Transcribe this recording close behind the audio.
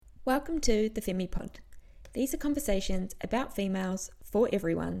Welcome to the Femi Pod. These are conversations about females for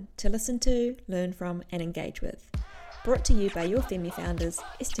everyone to listen to, learn from, and engage with. Brought to you by your Femi founders,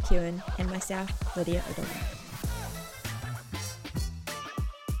 Esther Kewen and myself, Lydia O'Donnell.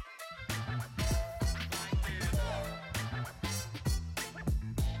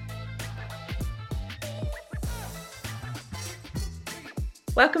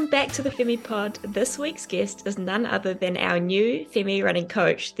 Welcome back to the Femi Pod. This week's guest is none other than our new Femi running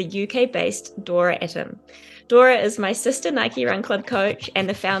coach, the UK-based Dora Atom. Dora is my sister Nike Run Club coach and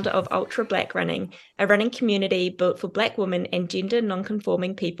the founder of Ultra Black Running, a running community built for Black women and gender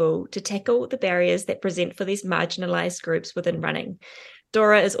non-conforming people to tackle the barriers that present for these marginalised groups within running.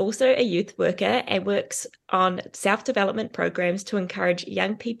 Dora is also a youth worker and works on self-development programs to encourage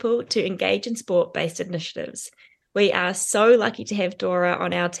young people to engage in sport-based initiatives. We are so lucky to have Dora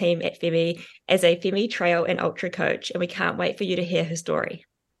on our team at Femi as a Femi trail and ultra coach, and we can't wait for you to hear her story.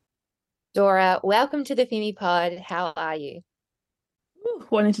 Dora, welcome to the Femi Pod. How are you? Ooh,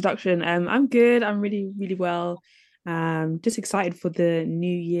 what an introduction. I'm good. I'm really, really well. Just excited for the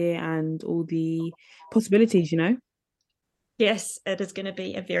new year and all the possibilities. Yes, it is going to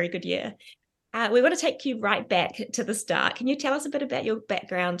be a very good year. We want to take you right back to the start. Can you tell us a bit about your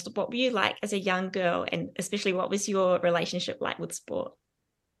background? What were you like as a young girl, and especially what was your relationship like with sport?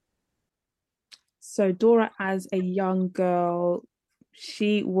 So Dora, as a young girl,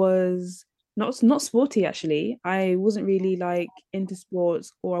 she was not sporty actually. I wasn't really like into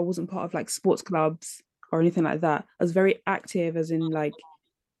sports, or I wasn't part of like sports clubs or anything like that. I was very active, as in like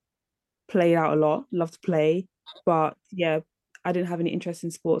played out a lot, loved to play. But yeah, I didn't have any interest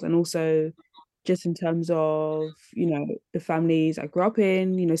in sports. And also just in terms of, the families I grew up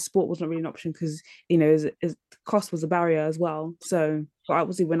in, sport was not really an option because, cost was a barrier as well. So, but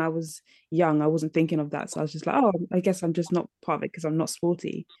obviously when I was young, I wasn't thinking of that. So I was just like, oh, I guess I'm just not part of it because I'm not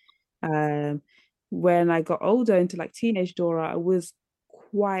sporty. Um, when I got older into like teenage Dora, I was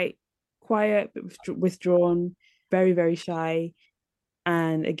quite quiet, but withdrawn, very, very shy.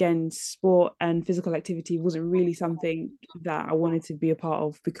 And again, sport and physical activity wasn't really something that I wanted to be a part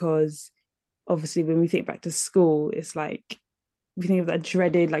of because obviously when we think back to school, it's like we think of that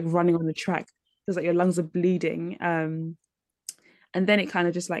dreaded like running on the track, feels like your lungs are bleeding. And then it kind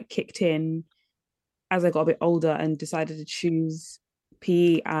of just like kicked in as I got a bit older and decided to choose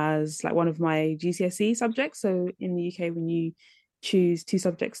PE as like one of my GCSE subjects. So in the UK, when you choose two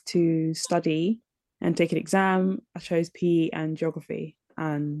subjects to study and take an exam, I chose PE and geography.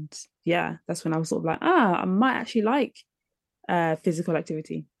 And yeah, that's when I was sort of like, I might actually like physical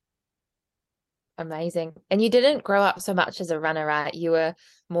activity. Amazing. And you didn't grow up so much as a runner, right? You were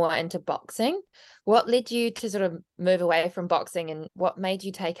more into boxing. What led you to sort of move away from boxing, and what made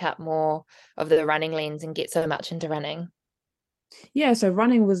you take up more of the running lens and get so much into running? Yeah, so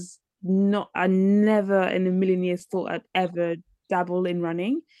running was not, I never in a million years thought I'd ever dabble in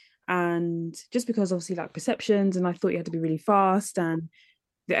running. And just because obviously like perceptions, and I thought you had to be really fast. And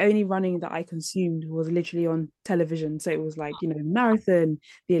the only running that I consumed was literally on television. So it was like, marathon,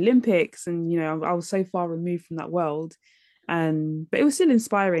 the Olympics, and I was so far removed from that world. And but it was still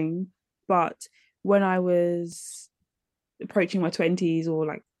inspiring. But when I was approaching my 20s or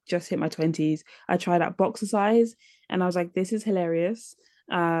like just hit my 20s, I tried out boxercise and I was like, this is hilarious.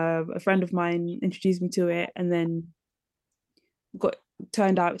 A friend of mine introduced me to it and then got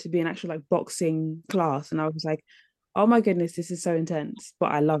turned out to be an actual like boxing class. And I was like, oh my goodness, this is so intense,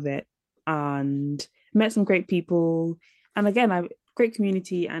 but I love it. And met some great people. And again, I great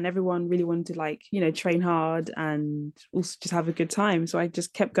community and everyone really wanted to like, train hard and also just have a good time. So I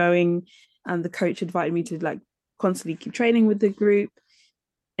just kept going and the coach invited me to like constantly keep training with the group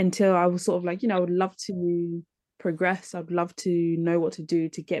until I was sort of like, I would love to progress. I'd love to know what to do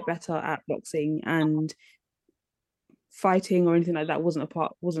to get better at boxing, and fighting or anything like that wasn't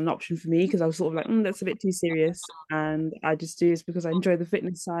an option for me because I was sort of like, that's a bit too serious. And I just do this because I enjoy the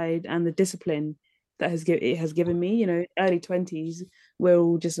fitness side and the discipline that it has given me. Early 20s, we're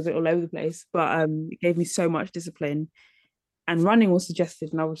all just a bit all over the place, but it gave me so much discipline. And running was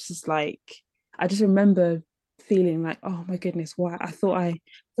suggested, and I was just like, I just remember feeling like, oh my goodness, why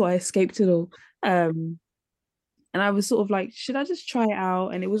I escaped it all. And I was sort of like, should I just try it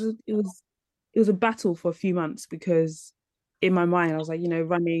out? And it was a battle for a few months because in my mind I was like,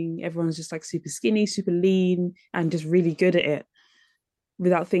 running, everyone's just like super skinny, super lean, and just really good at it,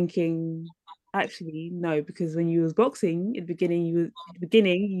 without thinking, actually no, because when you was boxing at the beginning,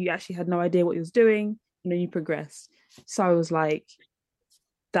 you actually had no idea what you was doing, and then you progressed. So I was like,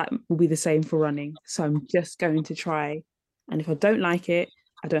 that will be the same for running. So I'm just going to try. And if I don't like it,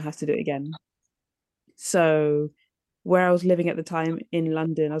 I don't have to do it again. So where I was living at the time in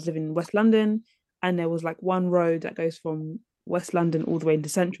London. I was living in West London, and there was like one road that goes from West London all the way into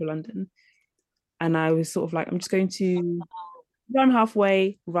Central London. And I was sort of like, I'm just going to run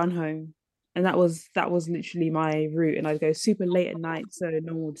halfway, run home. And that was literally my route. And I'd go super late at night so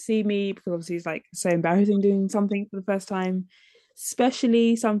no one would see me, because obviously it's like so embarrassing doing something for the first time,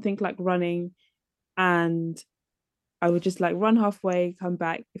 especially something like running. And I would just like run halfway, come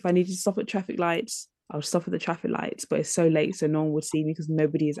back. If I needed to stop at traffic lights, I'll stop at the traffic lights, but it's so late so no one would see me because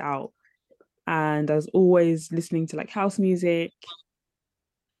nobody is out. And I was always listening to like house music,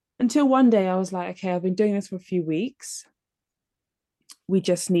 until one day I was like, okay, I've been doing this for a few weeks. We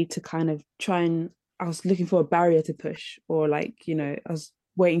just need to kind of try and, I was looking for a barrier to push, or like, I was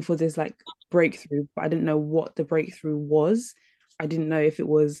waiting for this like breakthrough, but I didn't know what the breakthrough was. I didn't know if it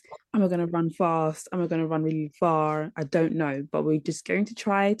was, am I going to run fast? Am I going to run really far? I don't know, but we're just going to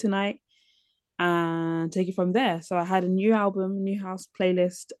try tonight and take it from there. So I had a new album, new house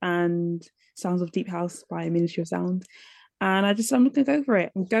playlist, and Sounds of Deep House by Ministry of Sound. And I'm going to go for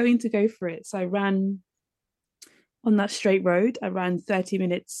it. I'm going to go for it. So I ran on that straight road. I ran 30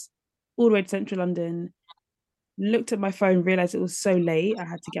 minutes all the way to Central London, looked at my phone, realized it was so late, I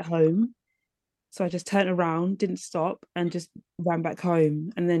had to get home. So I just turned around, didn't stop, and just ran back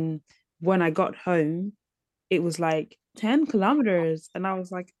home. And then when I got home, it was like 10 kilometers. And I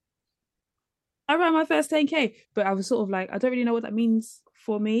was like, I ran my first 10K. But I was sort of like, I don't really know what that means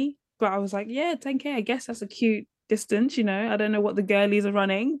for me. But I was like, yeah, 10K, I guess that's a cute distance, I don't know what the girlies are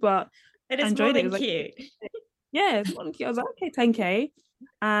running, but It I is more enjoyed it. It than was like, cute. yeah, it's more than cute. I was like, okay, 10K.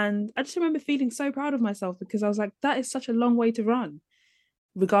 And I just remember feeling so proud of myself, because I was like, that is such a long way to run.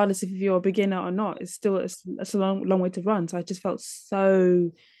 Regardless if you're a beginner or not, it's a long way to run. So I just felt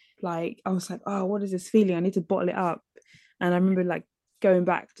so like, I was like, oh, what is this feeling? I need to bottle it up. And I remember like going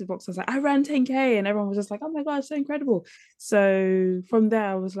back to the box, I was like, I ran 10K, and everyone was just like, oh my god, so incredible. So from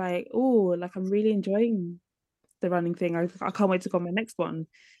there I was like, oh, like I'm really enjoying the running thing. I can't wait to go on my next one.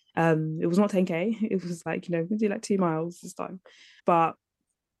 It was not 10K, it was like, we do like 2 miles this time. But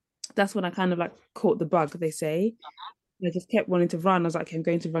that's when I kind of like caught the bug, they say. I just kept wanting to run. I was like, okay, I'm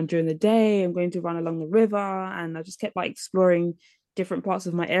going to run during the day, I'm going to run along the river. And I just kept like exploring different parts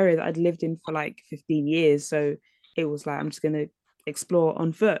of my area that I'd lived in for like 15 years. So it was like, I'm just going to explore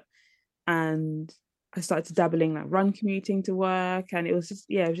on foot. And I started to dabbling like run commuting to work. And it was just,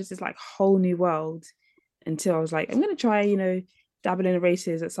 yeah, it was just this like whole new world, until I was like, I'm going to try, dabble in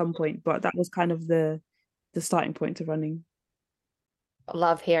races at some point. But that was kind of the starting point to running. I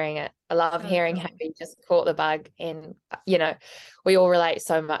love hearing it. I love hearing how you just caught the bug. And, we all relate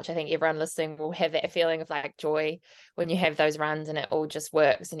so much. I think everyone listening will have that feeling of like joy when you have those runs and it all just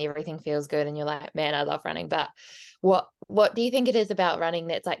works and everything feels good. And you're like, man, I love running. But what do you think it is about running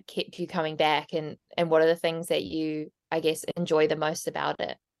that's like kept you coming back? And what are the things that you, I guess, enjoy the most about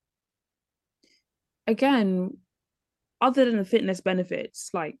it? Again, other than the fitness benefits,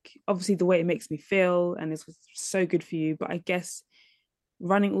 like obviously the way it makes me feel and it's so good for you, but I guess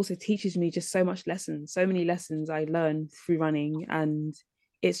running also teaches me just so much lessons, so many lessons I learned through running. And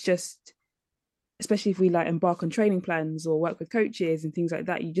it's just, especially if we like embark on training plans or work with coaches and things like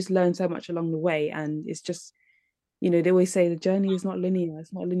that, you just learn so much along the way. And it's just, they always say the journey is not linear,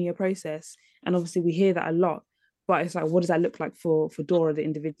 it's not a linear process. And obviously we hear that a lot, but it's like, what does that look like for Dora the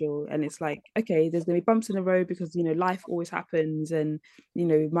individual? And it's like, okay, there's gonna be bumps in the road, because life always happens, and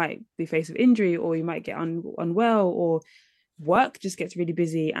you might be faced with injury, or you might get unwell, or work just gets really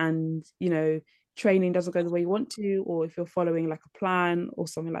busy, and training doesn't go the way you want to, or if you're following like a plan or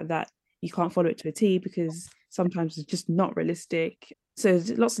something like that, you can't follow it to a T, because sometimes it's just not realistic. So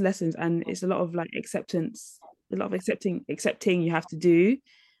there's lots of lessons, and it's a lot of like acceptance, a lot of accepting you have to do,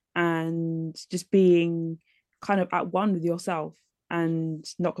 and just being kind of at one with yourself and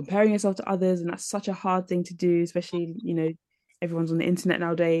not comparing yourself to others. And that's such a hard thing to do, especially everyone's on the internet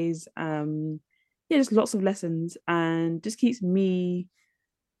nowadays. Yeah, just lots of lessons, and just keeps me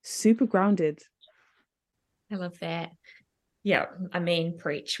super grounded. I love that. Yeah, I mean,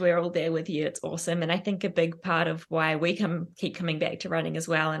 preach. We're all there with you. It's awesome. And I think a big part of why we keep coming back to running as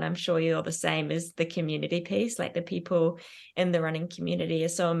well, and I'm sure you're the same, is the community piece. Like the people in the running community are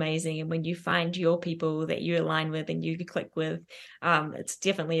so amazing. And when you find your people that you align with and you click with, it's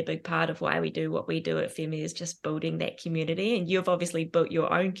definitely a big part of why we do what we do at Femi, is just building that community. And you've obviously built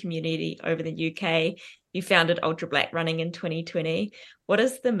your own community over the UK. You founded Ultra Black Running in 2020. What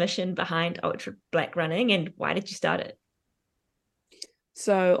is the mission behind Ultra Black Running, and why did you start it?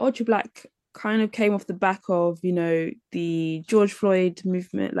 So Ultra Black kind of came off the back of, the George Floyd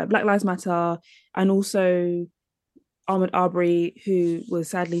movement, like Black Lives Matter, and also Ahmaud Arbery, who was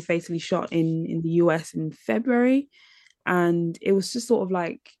sadly fatally shot in the US in February. And it was just sort of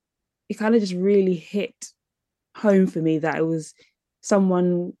like, it kind of just really hit home for me that it was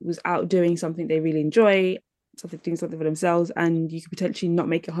someone was out doing something they really enjoy, something doing something for themselves, and you could potentially not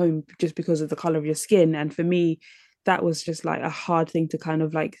make it home just because of the color of your skin. And for me, that was just like a hard thing to kind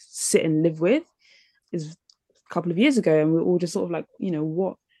of like sit and live with. Is a couple of years ago, and we are all just sort of like,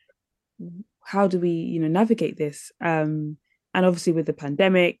 how do we, navigate this? And obviously with the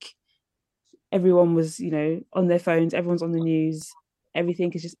pandemic, everyone was, on their phones, everyone's on the news,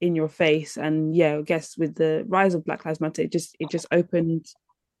 everything is just in your face. And yeah, I guess with the rise of Black Lives Matter, it just opened,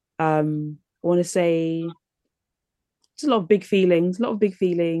 I want to say, just a lot of big feelings, a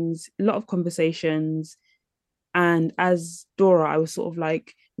lot of conversations. And as Dora, I was sort of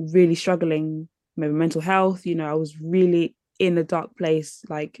like really struggling with my mental health. I was really in a dark place,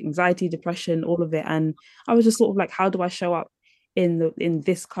 like anxiety, depression, all of it. And I was just sort of like, how do I show up in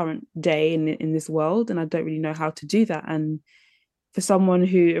this current day in this world? And I don't really know how to do that. And for someone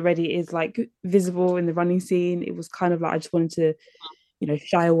who already is like visible in the running scene, it was kind of like I just wanted to,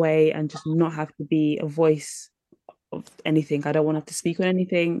 shy away and just not have to be a voice of anything. I don't want to have to speak on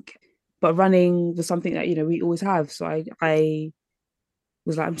anything. But running was something that, we always have. So I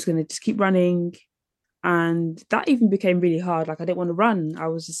was like, I'm just gonna just keep running. And that even became really hard. Like I didn't want to run. I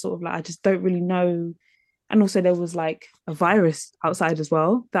was just sort of like, I just don't really know. And also there was like a virus outside as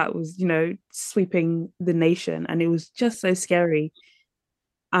well that was, sweeping the nation. And it was just so scary.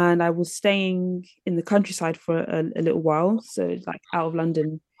 And I was staying in the countryside for a little while, so like out of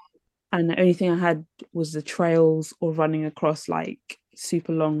London. And the only thing I had was the trails or running across like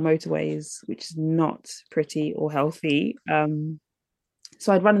super long motorways, which is not pretty or healthy.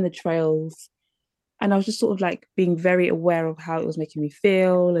 So I'd run in the trails, and I was just sort of like being very aware of how it was making me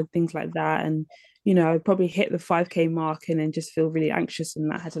feel and things like that. And I'd probably hit the 5K mark and then just feel really anxious,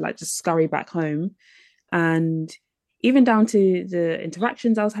 and I had to like just scurry back home. And even down to the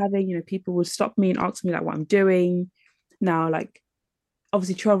interactions I was having, people would stop me and ask me like what I'm doing. Now, like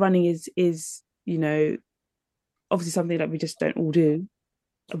obviously trail running is obviously something that we just don't all do.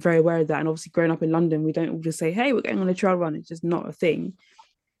 I'm very aware of that. And obviously growing up in London, we don't all just say, hey, we're going on a trail run. It's just not a thing.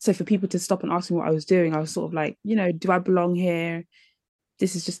 So for people to stop and ask me what I was doing, I was sort of like, do I belong here?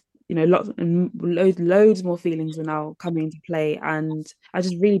 This is just, lots and loads more feelings were now coming into play. And I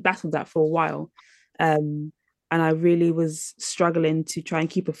just really battled that for a while. And I really was struggling to try and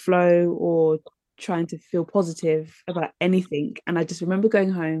keep a flow or trying to feel positive about anything. And I just remember going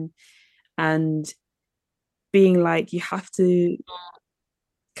home and being like, you have to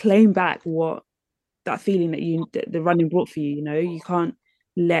claim back what that feeling that the running brought for you. You can't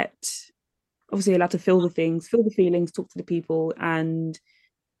let, obviously, you're allowed to feel the things, feel the feelings, talk to the people, and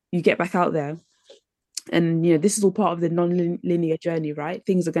you get back out there. And this is all part of the non-linear journey, right?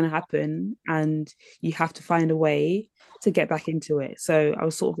 Things are going to happen and you have to find a way to get back into it. So I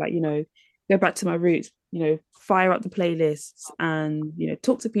was sort of like, go back to my roots, fire up the playlists and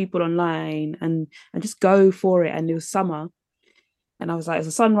talk to people online and just go for it. And it was summer, and I was like, it's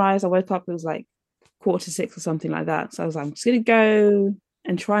a sunrise. I woke up, it was like 5:45 or something like that. So I was like, I'm just gonna go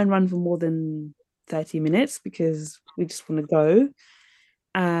and try and run for more than 30 minutes because we just want to go.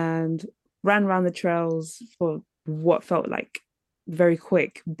 And ran around the trails for what felt like very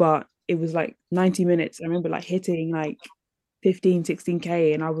quick, but it was like 90 minutes. I remember like hitting like 15,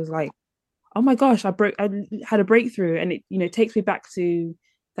 16K, and I was like, oh my gosh, I had a breakthrough. And it takes me back to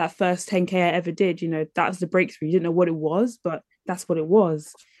that first 10K I ever did. That was the breakthrough. You didn't know what it was, but that's what it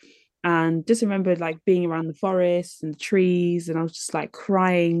was. And just remember like being around the forest and the trees, and I was just like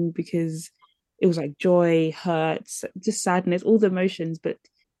crying because it was like joy, hurt, just sadness, all the emotions, but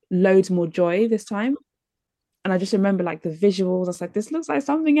loads more joy this time. And I just remember like the visuals. I was like, this looks like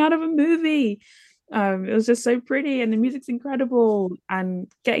something out of a movie. It was just so pretty and the music's incredible.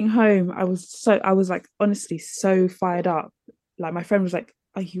 And getting home, I was like honestly so fired up. Like my friend was like,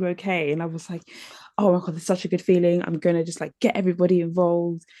 are you okay? And I was like, oh my God, it's such a good feeling. I'm gonna just like get everybody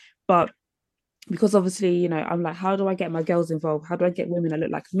involved. But because obviously, I'm like, how do I get my girls involved? How do I get women that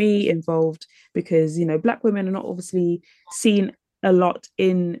look like me involved? Because, Black women are not obviously seen a lot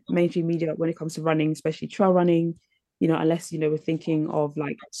in mainstream media when it comes to running, especially trail running, unless, we're thinking of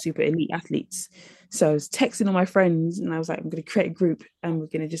like super elite athletes. So I was texting all my friends and I was like, I'm going to create a group and we're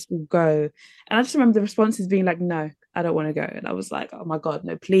going to just all go. And I just remember the responses being like, no, I don't want to go. And I was like, oh my God,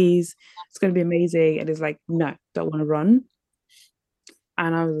 no, please. It's going to be amazing. And it's like, no, don't want to run.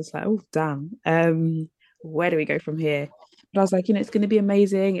 And I was just like, oh, damn. Where do we go from here? But I was like, it's going to be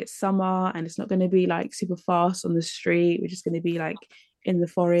amazing. It's summer and it's not going to be like super fast on the street. We're just going to be like in the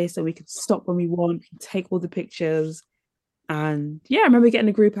forest and we can stop when we want, we can take all the pictures. And yeah, I remember getting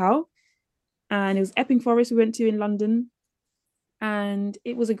a group out and it was Epping Forest we went to in London. and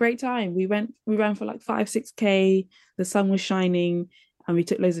it was a great time. We ran for like 5-6K. The sun was shining and we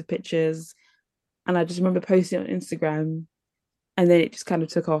took loads of pictures, and I just remember posting it on Instagram, and then it just kind of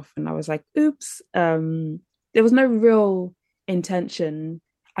took off, and I was like, oops. There was no real intention.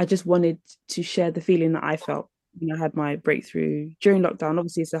 I just wanted to share the feeling that I felt when I had my breakthrough during lockdown.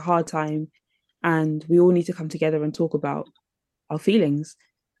 Obviously it's a hard time, and we all need to come together and talk about our feelings.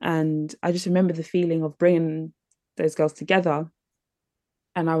 And I just remember the feeling of bringing those girls together,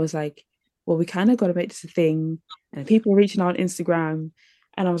 and I was like, well, we kind of got to make this a thing. And people were reaching out on Instagram.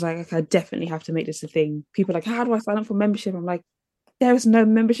 And I was like, okay, I definitely have to make this a thing. People are like, how do I sign up for membership? I'm like, there is no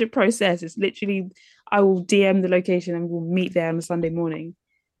membership process. It's literally, I will DM the location and we'll meet there on a Sunday morning.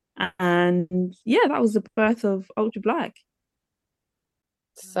 And yeah, that was the birth of Ultra Black.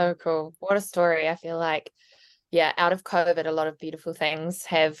 So cool. What a story. I feel like, yeah, out of COVID, a lot of beautiful things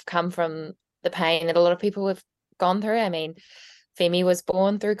have come from the pain that a lot of people have gone through. I mean, Femi was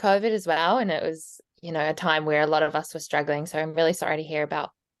born through COVID as well, and it was, a time where a lot of us were struggling. So I'm really sorry to hear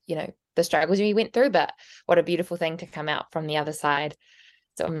about, the struggles we went through, but what a beautiful thing to come out from the other side.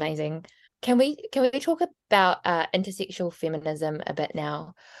 So amazing. Can we talk about intersexual feminism a bit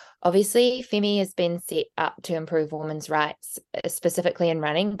now? Obviously, Femi has been set up to improve women's rights, specifically in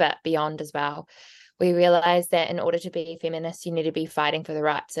running, but beyond as well. We realise that in order to be feminist, you need to be fighting for the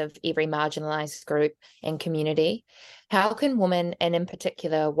rights of every marginalised group and community. How can women, and in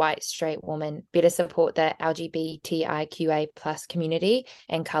particular white straight women, better support the LGBTIQA plus community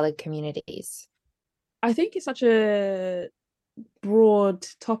and coloured communities? I think it's such a broad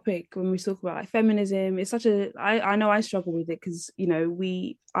topic when we talk about like feminism. It's such a I know I struggle with it because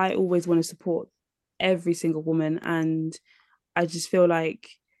I always want to support every single woman, and I just feel like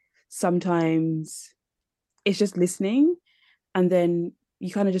sometimes it's just listening, and then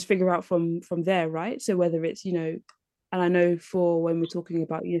you kind of just figure out from there, right? So whether it's and I know for when we're talking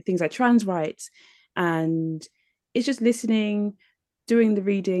about things like trans rights, and it's just listening, doing the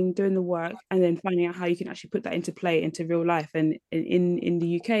reading, doing the work, and then finding out how you can actually put that into play into real life. And in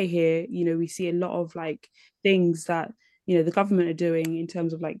the UK here, we see a lot of like things that the government are doing in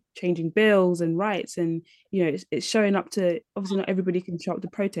terms of like changing bills and rights, and it's showing up to, obviously not everybody can show up to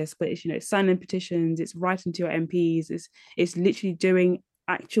protest, but it's signing petitions, it's writing to your MPs, it's literally doing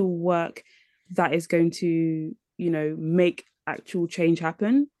actual work that is going to make actual change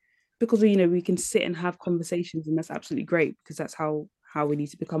happen, because we can sit and have conversations, and that's absolutely great because that's how we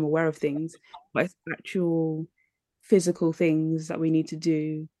need to become aware of things, but it's actual physical things that we need to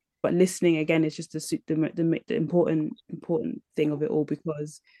do. But listening again is just the important thing of it all,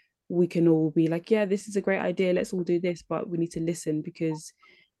 because we can all be like, yeah, this is a great idea, let's all do this, but we need to listen, because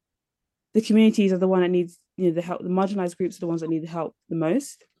the communities are the one that needs the help. The marginalized groups are the ones that need the help the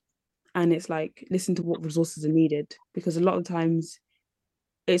most, and it's like, listen to what resources are needed, because a lot of times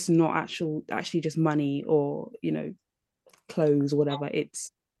it's not actually just money or clothes or whatever.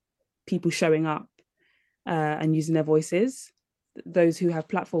 It's people showing up and using their voices. Those who have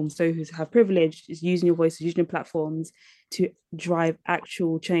platforms, those who have privilege, is using your voices, using your platforms to drive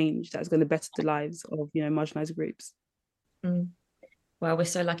actual change that's going to better the lives of marginalized groups. Well, we're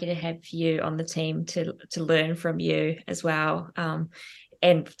so lucky to have you on the team to learn from you as well.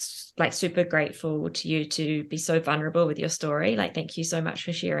 And like super grateful to you to be so vulnerable with your story. Like, thank you so much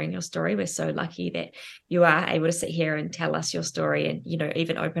for sharing your story. We're so lucky that you are able to sit here and tell us your story, and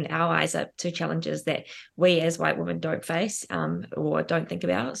even open our eyes up to challenges that we as white women don't face or don't think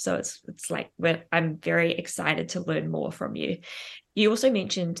about. So it's like I'm very excited to learn more from you. You also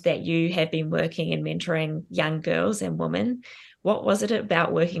mentioned that you have been working and mentoring young girls and women. What was it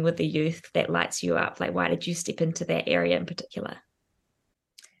about working with the youth that lights you up? Like, why did you step into that area in particular?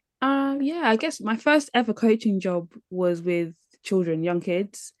 Yeah, I guess my first ever coaching job was with children, young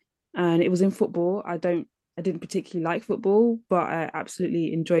kids, and it was in football. I didn't particularly like football, but I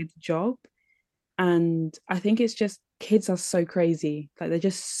absolutely enjoyed the job. And I think it's just, kids are so crazy. Like, they're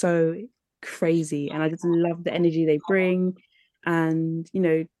just so crazy, and I just love the energy they bring. And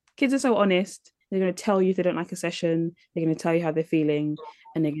kids are so honest. They're going to tell you if they don't like a session. They're going to tell you how they're feeling,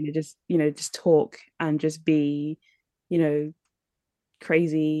 and they're going to just talk and just be you know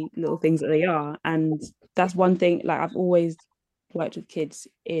crazy little things that they are. And that's one thing, like, I've always worked with kids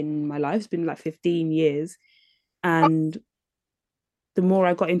in my life. It's been like 15 years, and the more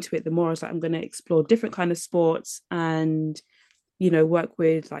I got into it, the more I was like, I'm going to explore different kind of sports, and work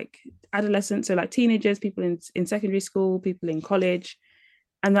with like adolescents, so like teenagers, people in secondary school, people in college.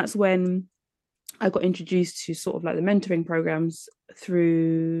 And that's when I got introduced to sort of like the mentoring programs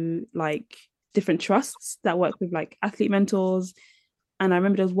through like different trusts that work with like athlete mentors. And I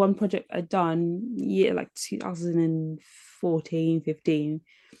remember there was one project I'd done, like 2005 14, 15,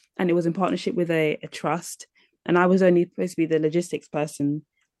 and it was in partnership with a trust. And I was only supposed to be the logistics person,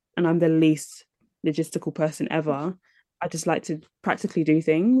 and I'm the least logistical person ever. I just like to practically do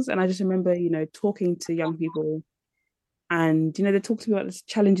things. And I just remember, talking to young people, and they talk to me about the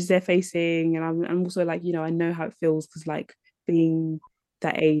challenges they're facing. And I'm also like, I know how it feels, because like being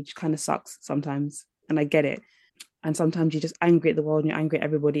that age kind of sucks sometimes, and I get it. And sometimes you're just angry at the world and you're angry at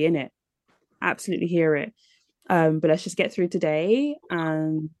everybody in it. Absolutely hear it. But let's just get through today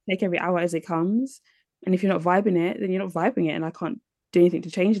and take every hour as it comes. And if you're not vibing it, then you're not vibing it. And I can't do anything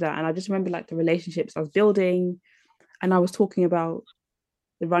to change that. And I just remember like the relationships I was building. And I was talking about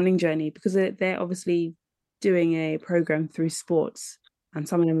the running journey, because they're obviously doing a program through sports. And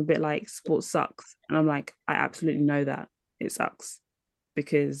some of them are a bit like, sports sucks. And I'm like, I absolutely know that it sucks,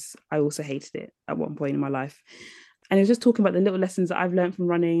 because I also hated it at one point in my life. And it was just talking about the little lessons that I've learned from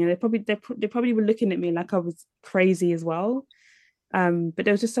running. And they probably were looking at me like I was crazy as well. But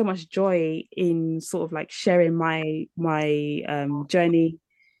there was just so much joy in sort of like sharing my journey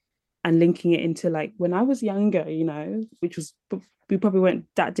and linking it into like when I was younger, which was, we probably weren't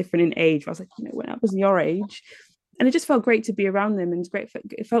that different in age. I was like, when I was your age, and it just felt great to be around them, and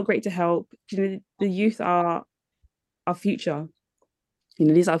it felt great to help. The youth are our future.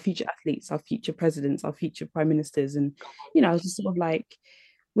 These are our future athletes, our future presidents, our future prime ministers. And, I was just sort of like,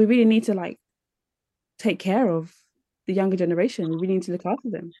 we really need to like take care of the younger generation. We really need to look after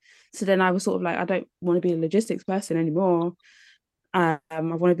them. So then I was sort of like, I don't want to be a logistics person anymore. I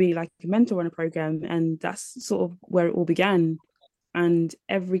want to be like a mentor on a program. And that's sort of where it all began. And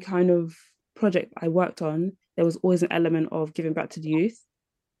every kind of project I worked on, there was always an element of giving back to the youth.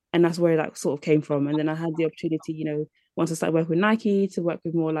 And that's where that sort of came from. And then I had the opportunity, once I started working with Nike, to work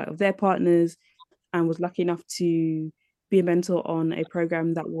with more like of their partners, and was lucky enough to be a mentor on a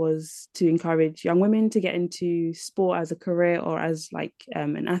program that was to encourage young women to get into sport as a career or as like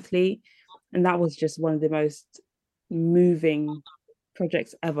an athlete. And that was just one of the most moving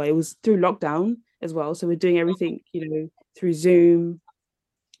projects ever. It was through lockdown as well. So we're doing everything, through Zoom,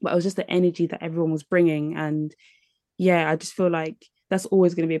 but it was just the energy that everyone was bringing. And yeah, I just feel like that's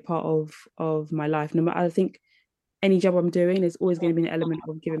always going to be a part of my life. No matter, I think any job I'm doing, there's always going to be an element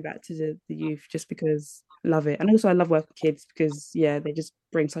of giving back to the youth, just because I love it. And also I love working with kids, because yeah, they just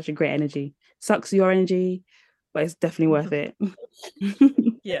bring such a great energy. Sucks your energy, but it's definitely worth it.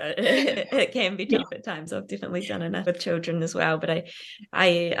 Yeah, it can be tough at times. I've definitely done enough with children as well, but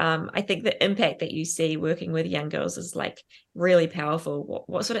I think the impact that you see working with young girls is like really powerful.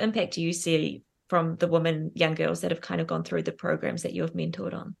 What sort of impact do you see from the young girls that have kind of gone through the programs that you've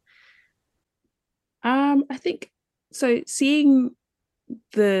mentored on? I think so. Seeing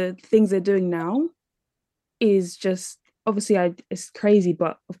the things they're doing now is just obviously it's crazy,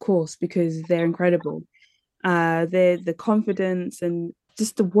 but of course, because they're incredible. The confidence and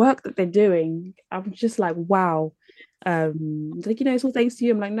just the work that they're doing, I'm just like, wow. Like, it's all thanks to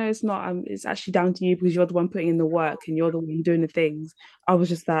you. I'm like, no, it's not. It's actually down to you, because you're the one putting in the work and you're the one doing the things. I was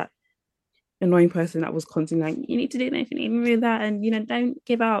just that annoying person that was constantly like, you need to do this, you need to do that, and don't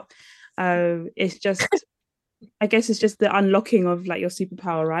give up. It's just, I guess it's just the unlocking of like your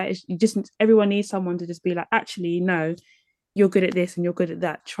superpower, right? Everyone needs someone to just be like, actually, no, you're good at this and you're good at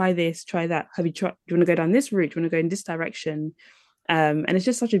that. Try this, try that. Do you want to go down this route? Do you want to go in this direction? And it's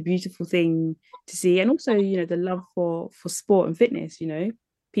just such a beautiful thing to see. And also, the love for sport and fitness,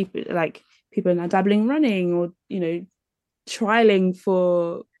 people are now dabbling running, or, trialing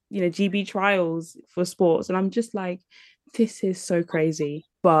for, GB trials for sports. And I'm just like, this is so crazy.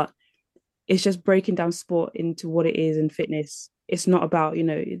 But it's just breaking down sport into what it is, and fitness. It's not about,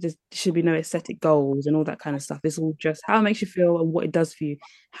 there should be no aesthetic goals and all that kind of stuff. It's all just how it makes you feel and what it does for you,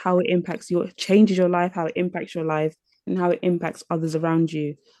 how it changes your life, how it impacts your life, and how it impacts others around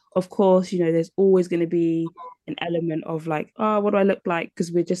you. Of course, there's always going to be an element of like, oh, what do I look like?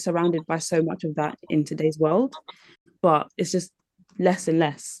 Because we're just surrounded by so much of that in today's world. But it's just less and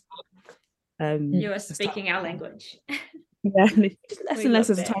less. You are speaking our language. Yeah, just less and less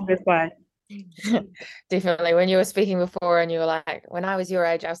as time goes by. Definitely. When you were speaking before and you were like, when I was your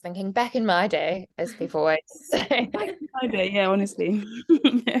age, I was thinking back in my day, as people always say. Back in my day, yeah, honestly.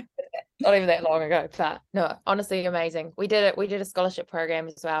 Yeah. Not even that long ago, but no, honestly amazing. We did a scholarship program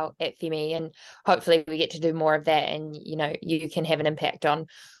as well at FEMI, and hopefully we get to do more of that, and you can have an impact on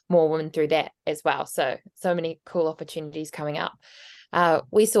more women through that as well. So many cool opportunities coming up.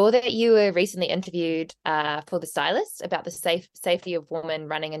 We saw that you were recently interviewed for The Stylist about the safety of women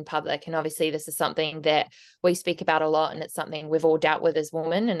running in public. And obviously this is something that we speak about a lot, and it's something we've all dealt with as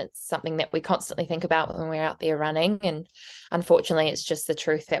women, and it's something that we constantly think about when we're out there running. And unfortunately, it's just the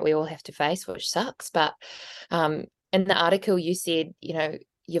truth that we all have to face, which sucks. But in the article you said,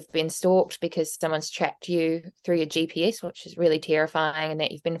 you've been stalked because someone's tracked you through your GPS, which is really terrifying, and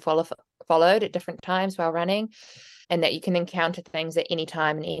that you've been followed at different times while running, and that you can encounter things at any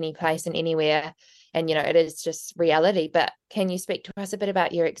time in any place and anywhere. And, it is just reality. But can you speak to us a bit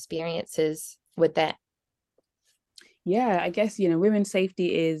about your experiences with that? Yeah, I guess, women's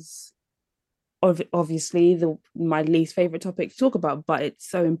safety is obviously my least favorite topic to talk about, but it's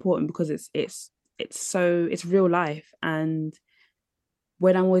so important because it's real life. And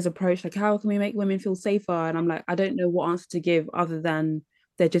when I'm always approached like, how can we make women feel safer, and I'm like, I don't know what answer to give other than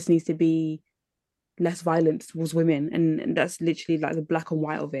there just needs to be less violence towards women, and that's literally like the black and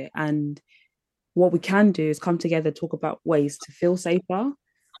white of it. And what we can do is come together, talk about ways to feel safer,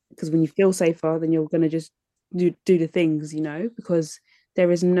 because when you feel safer, then you're going to just do the things, because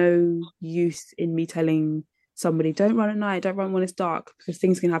there is no use in me telling somebody, don't run at night, don't run when it's dark, because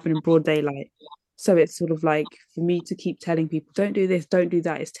things can happen in broad daylight. So it's sort of like, for me to keep telling people, don't do this, don't do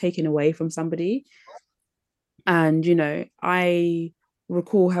that, it's taken away from somebody. And, I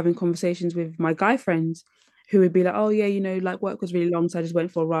recall having conversations with my guy friends who would be like, oh yeah, like work was really long, so I just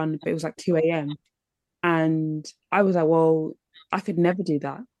went for a run, but it was like 2 a.m. And I was like, well, I could never do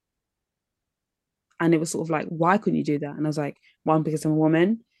that. And it was sort of like, why couldn't you do that? And I was like, one, because I'm a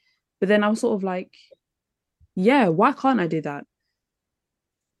woman. But then I was sort of like, yeah, why can't I do that?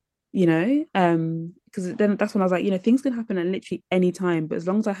 Because then that's when I was like, things can happen at literally any time. But as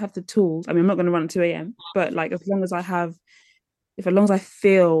long as I have the tools, I mean, I'm not going to run at 2 a.m., but like, as long as I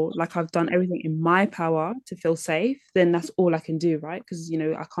feel like I've done everything in my power to feel safe, then that's all I can do, right? Because,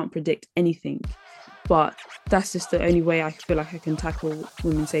 I can't predict anything. But that's just the only way I feel like I can tackle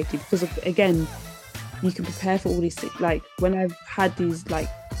women's safety. Because, again, you can prepare for all these things. Like, when I've had these, like,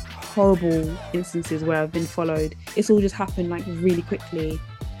 horrible instances where I've been followed, it's all just happened, like, really quickly,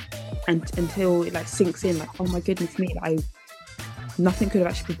 and until it, like, sinks in, like, oh my goodness me, nothing could have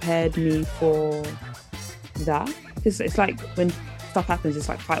actually prepared me for that. Because it's like, when stuff happens, it's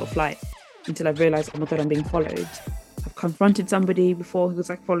like fight or flight, until I realized, oh my god, I'm being followed. I've confronted somebody before who was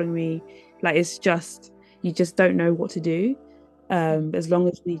like following me. Like, it's just, you just don't know what to do. As long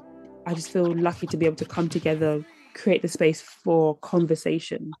as I just feel lucky to be able to come together, create the space for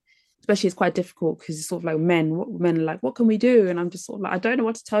conversation. Especially, it's quite difficult because it's sort of like men are like, what can we do? And I'm just sort of like, I don't know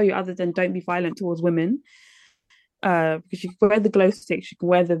what to tell you other than don't be violent towards women. Because you can wear the glow sticks, you can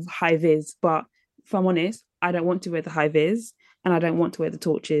wear the high vis, but if I'm honest, I don't want to wear the high vis, and I don't want to wear the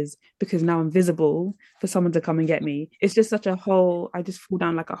torches, because now I'm visible for someone to come and get me. It's just such a whole, I just fall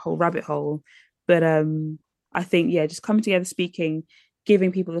down like a whole rabbit hole. But I think, yeah, just coming together, speaking,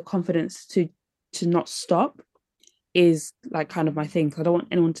 giving people the confidence to not stop is like kind of my thing. I don't want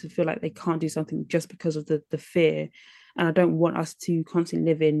anyone to feel like they can't do something just because of the fear. And I don't want us to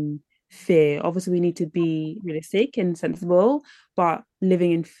constantly live in fear. Obviously, we need to be realistic and sensible, but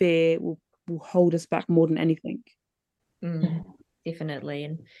living in fear will hold us back more than anything. Definitely.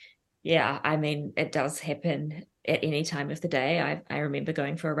 And yeah, I mean, it does happen at any time of the day. I remember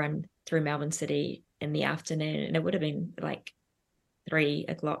going for a run through Melbourne City in the afternoon, and it would have been like 3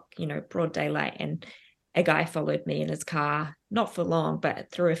 o'clock, broad daylight, and a guy followed me in his car, not for long,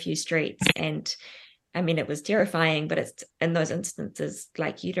 but through a few streets. And I mean, it was terrifying, but it's in those instances,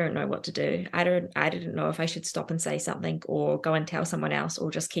 like, you don't know what to do. I didn't know if I should stop and say something, or go and tell someone else, or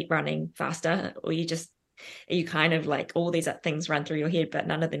just keep running faster, or you kind of like, all these things run through your head, but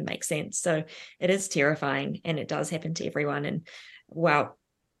none of them make sense. So it is terrifying, and it does happen to everyone. And well,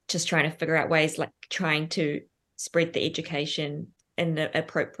 just trying to figure out ways, like trying to spread the education in the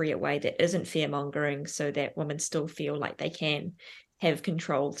appropriate way that isn't fear-mongering, so that women still feel like they can have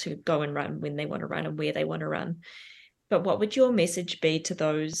control to go and run when they want to run and where they want to run. But what would your message be to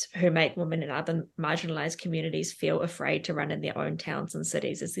those who make women in other marginalized communities feel afraid to run in their own towns and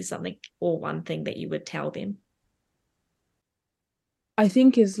cities? Is there something or one thing that you would tell them? I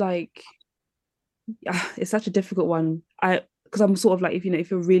think is like, it's such a difficult one. Because I'm sort of like, if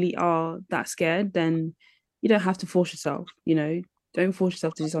you really are that scared, then you don't have to force yourself. Don't force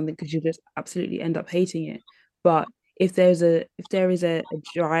yourself to do something, because you just absolutely end up hating it. But if there is a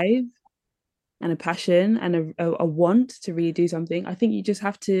drive and a passion and a want to really do something, I think you just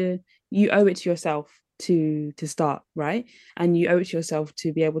have to, you owe it to yourself to start, right? And you owe it to yourself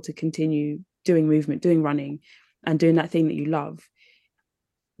to be able to continue doing movement, doing running, and doing that thing that you love.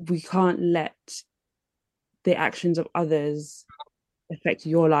 We can't let the actions of others affect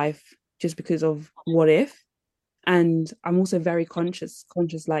your life just because of what if. And I'm also very conscious,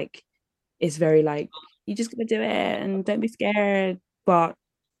 like, it's very like, you just gotta do it and don't be scared, but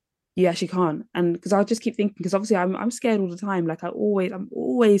you actually can't. And because I'll just keep thinking, because obviously I'm scared all the time. Like, I'm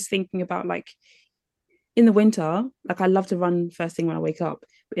always thinking about, like, in the winter, like I love to run first thing when I wake up,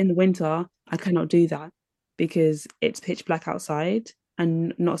 but in the winter, I cannot do that because it's pitch black outside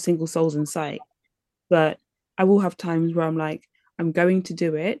and not a single soul's in sight. But I will have times where I'm like, I'm going to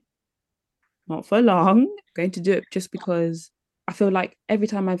do it, not for long, I'm going to do it just because I feel like every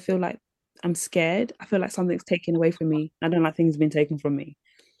time I feel like I'm scared, I feel like something's taken away from me. I don't like things being taken from me.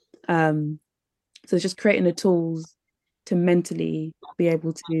 Um, so it's just creating the tools to mentally be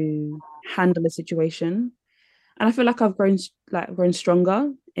able to handle a situation. And I feel like I've grown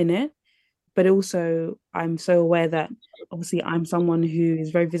stronger in it. But also I'm so aware that obviously I'm someone who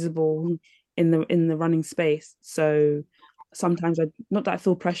is very visible in the running space. So sometimes I not that I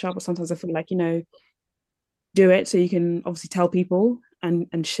feel pressure, but sometimes I feel like, do it so you can obviously tell people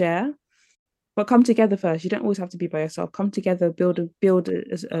and share. But come together first. You don't always have to be by yourself. Come together, build a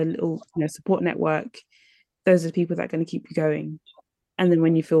little support network. Those are the people that are going to keep you going. And then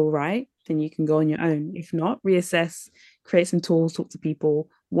when you feel right, then you can go on your own. If not, reassess, create some tools, talk to people,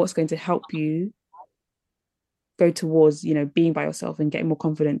 what's going to help you go towards, being by yourself and getting more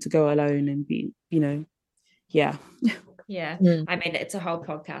confident to go alone and be, yeah. Yeah. Mm. I mean, it's a whole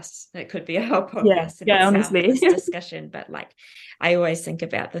podcast. It could be a whole Yeah, podcast in yeah, itself, honestly. this discussion. But like, I always think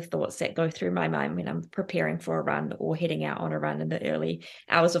about the thoughts that go through my mind when I'm preparing for a run or heading out on a run in the early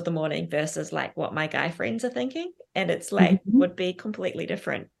hours of the morning versus like what my guy friends are thinking. And it's like, Mhm. would be completely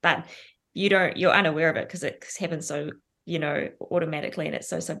different. But you're unaware of it because it happens so, automatically, and it's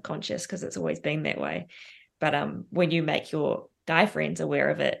so subconscious because it's always been that way. But when you make your guy friends aware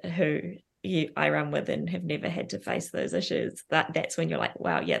of it, who I run with and have never had to face those issues, that's when you're like,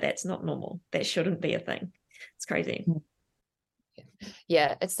 wow, yeah, that's not normal. That shouldn't be a thing. It's crazy.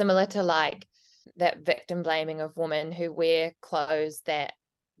 Yeah, it's similar to like that victim blaming of women who wear clothes that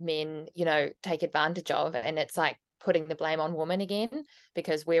men, take advantage of. And it's like putting the blame on women again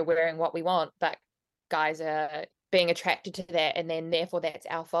because we're wearing what we want, but guys are being attracted to that. And then therefore that's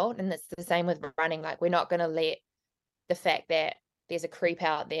our fault. And it's the same with running. Like we're not going to let the fact that there's a creep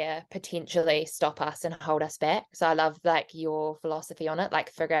out there potentially stop us and hold us back. So I love like your philosophy on it, like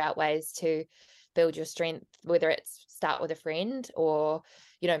figure out ways to build your strength, whether it's start with a friend or,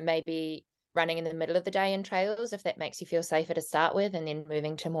 maybe running in the middle of the day in trails, if that makes you feel safer to start with, and then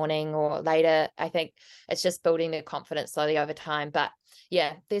moving to morning or later. I think it's just building the confidence slowly over time. But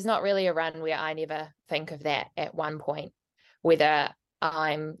yeah, there's not really a run where I never think of that at one point, whether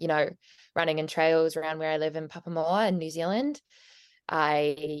I'm, running in trails around where I live in Papamoa in New Zealand.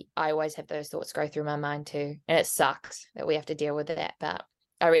 I always have those thoughts go through my mind too. And it sucks that we have to deal with that. But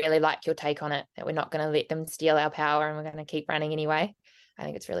I really like your take on it, that we're not going to let them steal our power and we're going to keep running anyway. I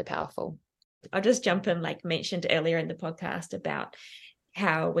think it's really powerful. I'll just jump in, like mentioned earlier in the podcast about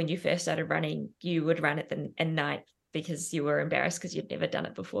how when you first started running, you would run at night because you were embarrassed because you'd never done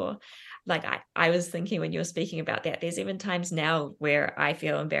it before. Like I was thinking when you were speaking about that, there's even times now where I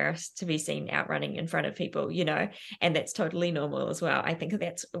feel embarrassed to be seen out running in front of people, and that's totally normal as well. I think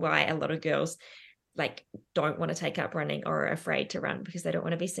that's why a lot of girls like don't want to take up running or are afraid to run because they don't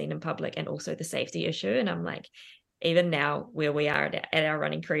want to be seen in public, and also the safety issue. And I'm like, even now where we are at our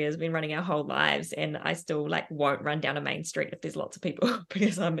running careers, been running our whole lives, and I still like won't run down a main street if there's lots of people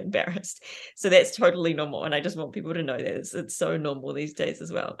because I'm embarrassed. So that's totally normal, and I just want people to know that it's so normal these days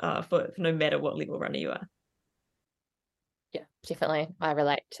as well, for no matter what level runner you are. Yeah, definitely. I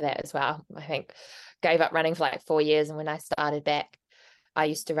relate to that as well. I think gave up running for like 4 years, and when I started back, I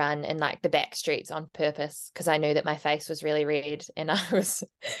used to run in like the back streets on purpose because I knew that my face was really red and I was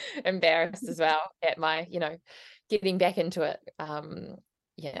embarrassed as well at my, getting back into it,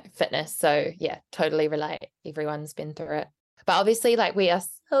 fitness. So yeah, totally relate. Everyone's been through it. But obviously, like we are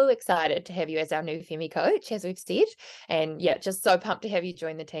so excited to have you as our new Femi coach, as we've said. And yeah, just so pumped to have you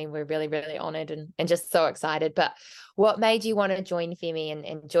join the team. We're really, really honored and just so excited. But what made you want to join Femi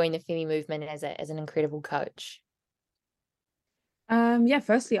and join the Femi movement as an incredible coach? Yeah,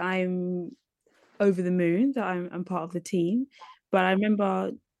 firstly, I'm over the moon that I'm part of the team. But I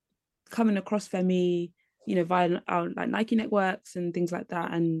remember coming across Femi, via like Nike networks and things like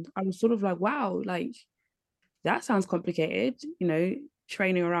that. And I was sort of like, wow, like that sounds complicated,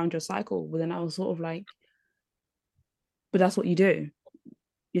 training around your cycle. But then I was sort of like, but that's what you do.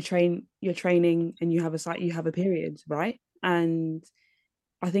 You're training and you have a period, right? And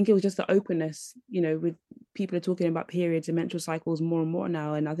I think it was just the openness, with people are talking about periods and menstrual cycles more and more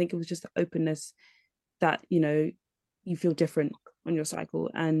now. And I think it was just the openness that, you feel different on your cycle.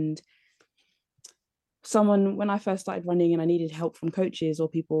 And when I first started running and I needed help from coaches or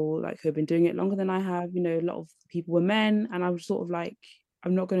people like who have been doing it longer than I have, a lot of people were men. And I was sort of like,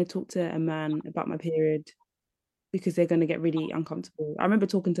 I'm not going to talk to a man about my period because they're going to get really uncomfortable. I remember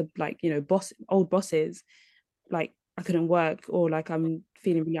talking to like, old bosses, like I couldn't work, or like I'm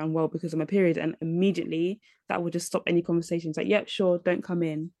feeling really unwell because of my period, and immediately that would just stop any conversations. Like, yep, sure, don't come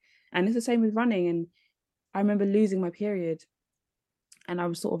in. And it's the same with running. And I remember losing my period, and I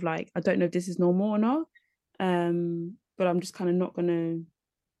was sort of like, I don't know if this is normal or not, but I'm just kind of not gonna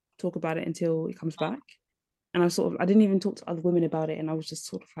talk about it until it comes back. And I didn't even talk to other women about it, and I was just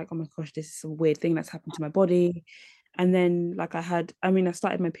sort of like, oh my gosh, this is a weird thing that's happened to my body. And then like I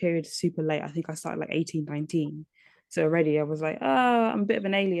started my period super late. I think I started like 18, 19. So already I was like, I'm a bit of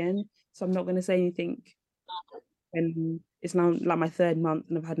an alien, so I'm not going to say anything. And it's now like my 3rd month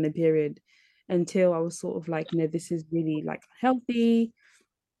and I've had no period, until I was sort of like, this is really like healthy.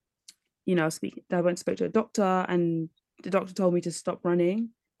 I went and spoke to a doctor, and the doctor told me to stop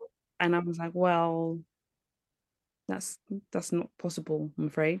running. And I was like, well, that's not possible, I'm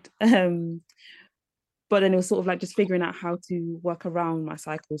afraid. But then it was sort of like just figuring out how to work around my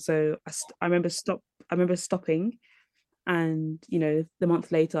cycle. So I remember stopping, and the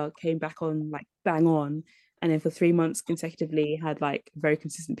month later came back on like bang on, and then for 3 months consecutively had like a very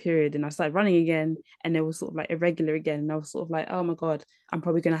consistent period, and I started running again, and it was sort of like irregular again, and I was sort of like, oh my god, I'm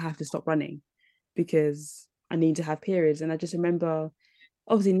probably going to have to stop running because I need to have periods. And I just remember,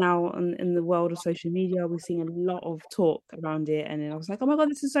 obviously now in the world of social media, we're seeing a lot of talk around it, and then I was like, oh my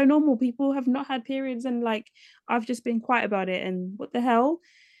god, this is so normal, people have not had periods, and like I've just been quiet about it, and what the hell.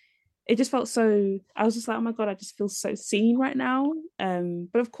 It just felt so, I was just like, oh my god, I just feel so seen right now.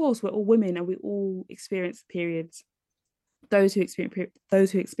 But of course we're all women and we all experience periods. Those who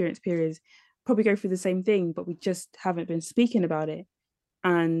experience periods probably go through the same thing, but we just haven't been speaking about it.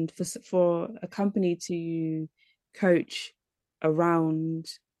 And for a company to coach around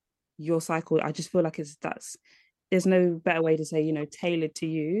your cycle, I just feel like there's no better way to say, tailored to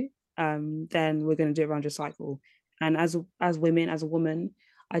you, then we're going to do it around your cycle. And as women, as a woman,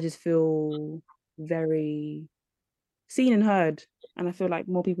 I just feel very seen and heard. And I feel like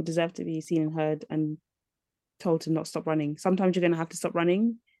more people deserve to be seen and heard and told to not stop running. Sometimes you're going to have to stop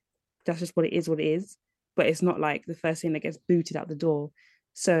running. That's just what it is. But it's not like the first thing that gets booted out the door.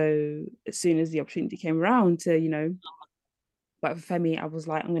 So as soon as the opportunity came around to, work for Femi, I was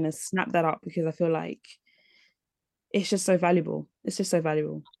like, I'm going to snap that up, because I feel like it's just so valuable. It's just so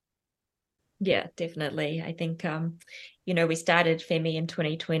valuable. Yeah, definitely. I think, we started Femi in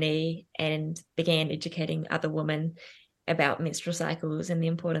 2020 and began educating other women about menstrual cycles and the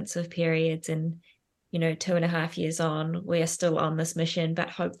importance of periods. And, 2.5 years on, we are still on this mission, but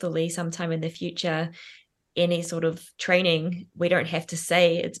hopefully sometime in the future, any sort of training, we don't have to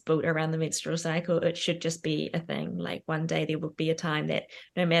say it's built around the menstrual cycle. It should just be a thing. Like one day there will be a time that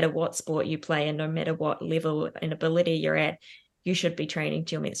no matter what sport you play and no matter what level and ability you're at, you should be training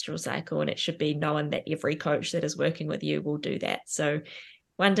to your menstrual cycle, and it should be known that every coach that is working with you will do that. So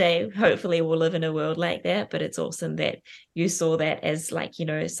one day, hopefully we'll live in a world like that, but it's awesome that you saw that as like,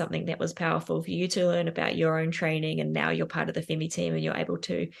 something that was powerful for you to learn about your own training. And now you're part of the Femi team and you're able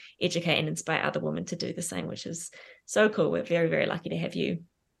to educate and inspire other women to do the same, which is so cool. We're very, very lucky to have you.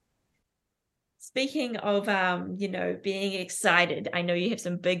 Speaking of, being excited, I know you have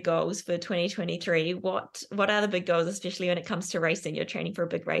some big goals for 2023. What are the big goals, especially when it comes to racing? You're training for a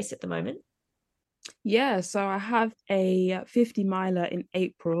big race at the moment. Yeah, so I have a 50 miler in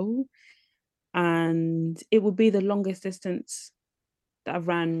April, and it will be the longest distance that I've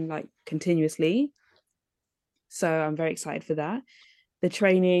ran like continuously. So I'm very excited for that. The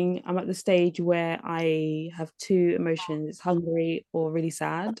training, I'm at the stage where I have 2 emotions: it's hungry or really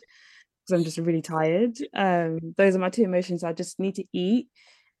sad, because I'm just really tired. Those are my 2 emotions. I just need to eat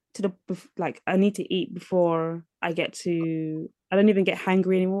I need to eat before I don't even get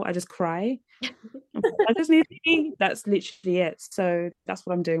hangry anymore. I just cry. I just need to eat. That's literally it. So that's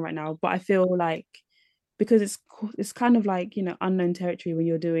what I'm doing right now. But I feel like, because it's kind of like, unknown territory when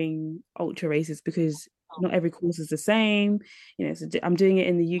you're doing ultra races, because not every course is the same. So I'm doing it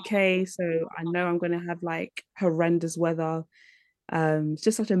in the UK, so I know I'm going to have like horrendous weather. It's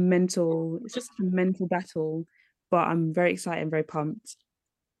just such a mental battle, but I'm very excited and very pumped.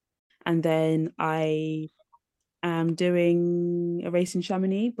 And then I am doing a race in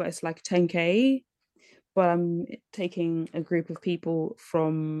Chamonix, but it's like 10K. But I'm taking a group of people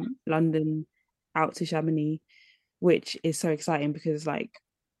from London out to Chamonix, which is so exciting, because like,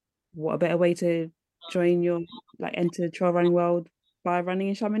 what a better way to enter trail running world by running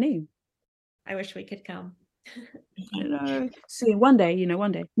in Chamonix. I wish we could come. I know. See, one day.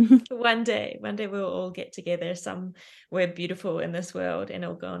 One day we'll all get together somewhere beautiful in this world, and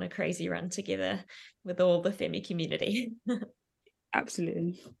we'll go on a crazy run together with all the Femi community.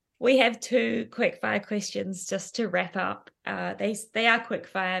 Absolutely. We have two quickfire questions just to wrap up. They are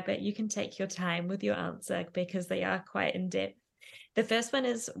quickfire, but you can take your time with your answer because they are quite in depth. The first one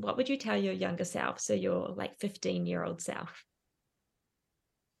is, what would you tell your younger self? So your like 15-year-old self.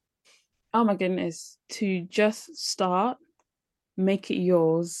 Oh my goodness, to just start, make it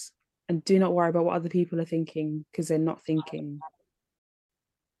yours, and do not worry about what other people are thinking because they're not thinking.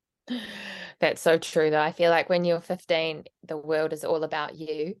 That's so true, though. I feel like when you're 15, the world is all about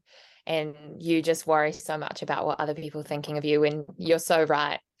you, and you just worry so much about what other people are thinking of you. And you're so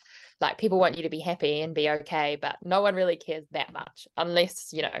right. Like, people want you to be happy and be okay, but no one really cares that much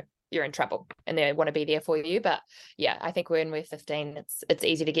unless, you're in trouble and they want to be there for you. But yeah, I think when we're 15, it's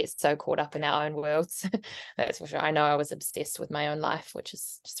easy to get so caught up in our own worlds. That's for sure. I know I was obsessed with my own life, which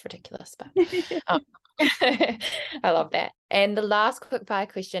is just ridiculous, but I love that. And the last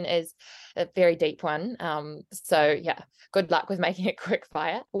quickfire question is a very deep one. So yeah, good luck with making it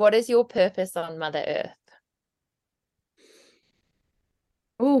quickfire. What is your purpose on Mother Earth?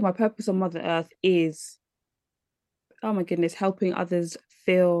 Oh, my purpose on Mother Earth is, oh my goodness, helping others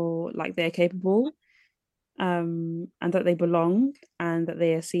feel like they're capable, and that they belong and that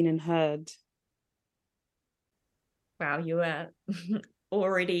they are seen and heard. Wow, you are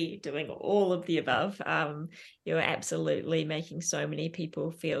already doing all of the above. You're absolutely making so many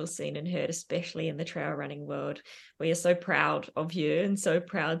people feel seen and heard, especially in the trail running world. We are so proud of you and so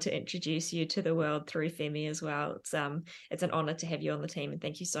proud to introduce you to the world through Femi as well. It's an honor to have you on the team, and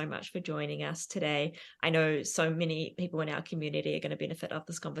thank you so much for joining us today. I know so many people in our community are going to benefit off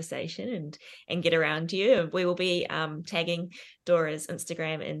this conversation and get around you. We will be tagging Dora's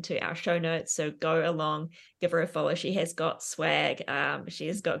Instagram into our show notes, so go along, give her a follow. She has got swag. She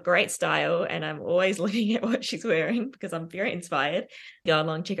has got great style, and I'm always looking at what she's wearing because I'm very inspired. Go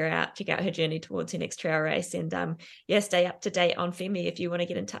along, check her out, check out her journey towards her next trail race, and stay up to date on Femi. If you want to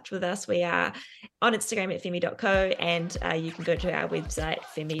get in touch with us, we are on Instagram at femi.co, and you can go to our website,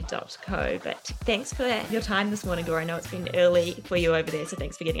 femi.co. But thanks for your time this morning, Dora. I know it's been early for you over there, so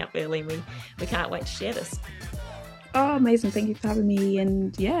thanks for getting up early, and we can't wait to share this. Oh, amazing. Thank you for having me.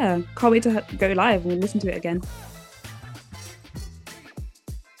 And yeah, can't wait to go live and listen to it again.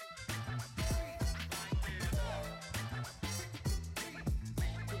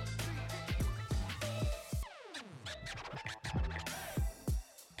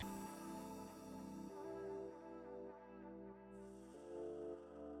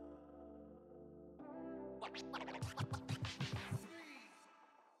 What?